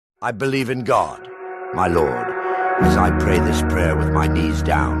I believe in God, my Lord. As I pray this prayer with my knees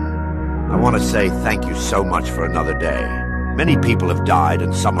down, I want to say thank you so much for another day. Many people have died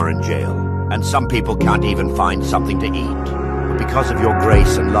and some are in jail, and some people can't even find something to eat. But because of your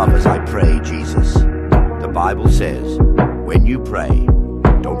grace and love as I pray, Jesus, the Bible says, when you pray,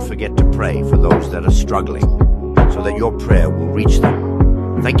 don't forget to pray for those that are struggling, so that your prayer will reach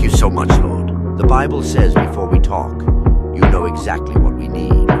them. Thank you so much, Lord. The Bible says before we talk, you know exactly what we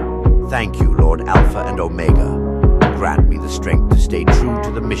need. Thank you, Lord Alpha and Omega. Grant me the strength to stay true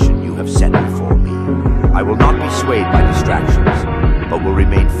to the mission you have set before me. I will not be swayed by distractions, but will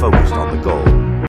remain focused on the goal.